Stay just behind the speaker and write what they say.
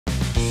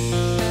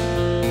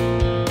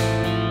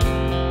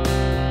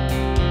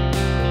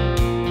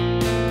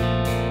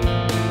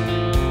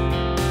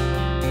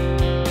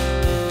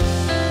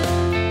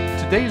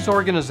Today's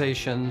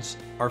organizations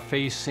are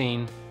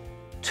facing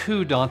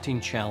two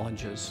daunting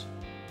challenges.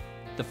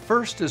 The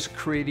first is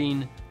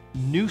creating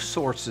new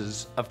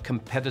sources of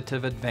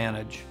competitive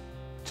advantage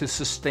to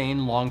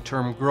sustain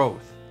long-term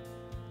growth.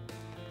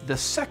 The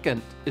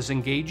second is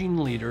engaging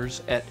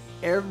leaders at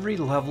every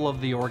level of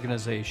the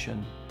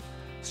organization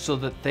so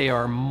that they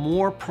are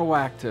more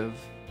proactive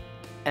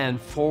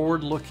and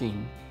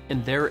forward-looking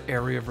in their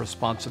area of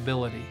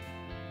responsibility.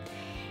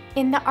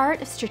 In the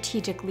art of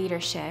strategic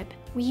leadership,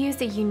 we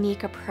use a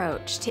unique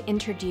approach to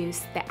introduce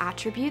the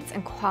attributes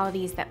and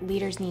qualities that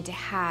leaders need to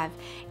have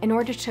in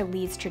order to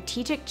lead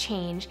strategic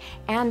change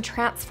and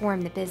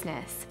transform the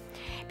business.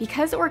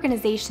 Because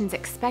organizations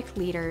expect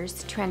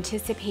leaders to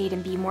anticipate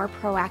and be more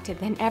proactive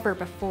than ever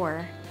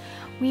before,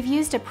 we've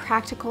used a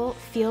practical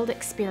field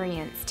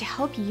experience to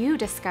help you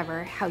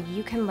discover how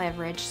you can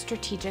leverage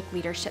strategic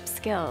leadership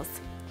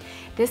skills.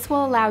 This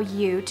will allow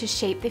you to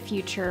shape the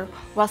future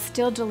while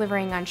still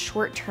delivering on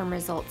short-term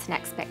results and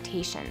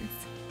expectations.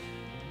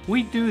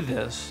 We do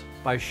this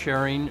by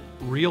sharing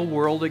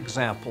real-world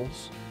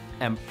examples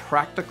and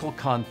practical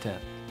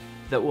content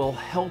that will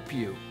help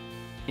you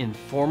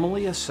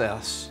informally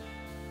assess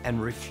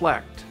and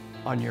reflect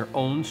on your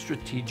own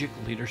strategic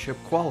leadership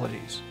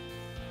qualities,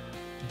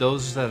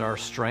 those that are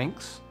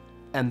strengths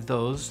and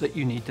those that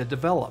you need to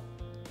develop.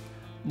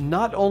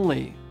 Not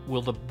only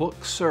will the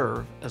book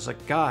serve as a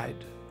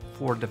guide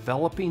for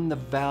developing the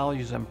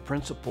values and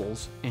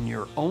principles in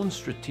your own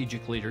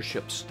strategic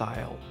leadership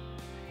style,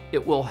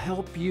 it will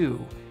help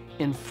you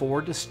in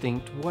 4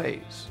 distinct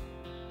ways.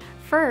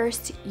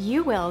 First,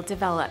 you will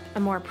develop a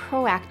more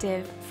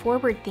proactive,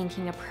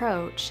 forward-thinking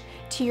approach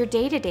to your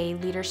day-to-day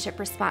leadership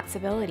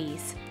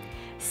responsibilities.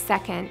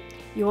 Second,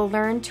 you will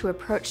learn to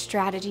approach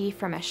strategy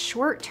from a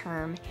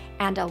short-term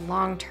and a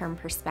long-term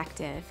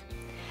perspective.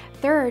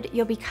 Third,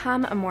 you'll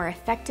become a more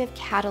effective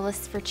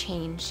catalyst for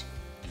change.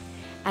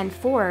 And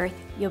fourth,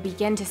 you'll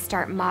begin to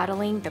start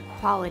modeling the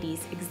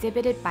qualities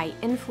exhibited by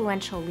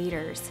influential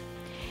leaders,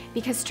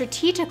 because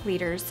strategic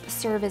leaders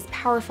serve as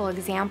powerful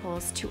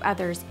examples to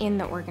others in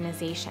the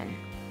organization.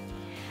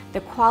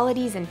 The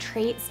qualities and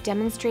traits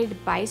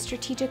demonstrated by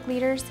strategic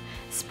leaders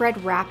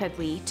spread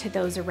rapidly to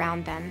those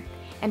around them,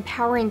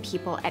 empowering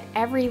people at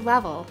every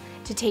level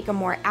to take a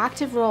more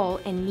active role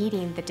in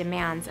meeting the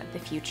demands of the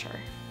future.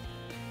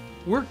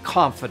 We're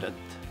confident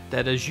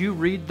that as you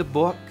read the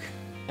book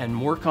and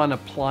work on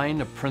applying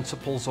the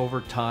principles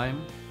over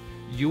time,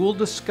 you will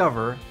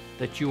discover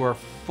that you are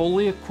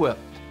fully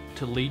equipped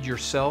to lead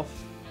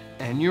yourself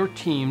and your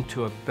team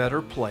to a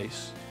better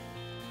place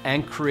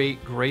and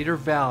create greater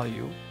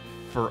value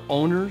for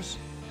owners,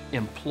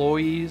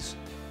 employees,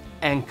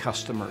 and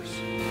customers.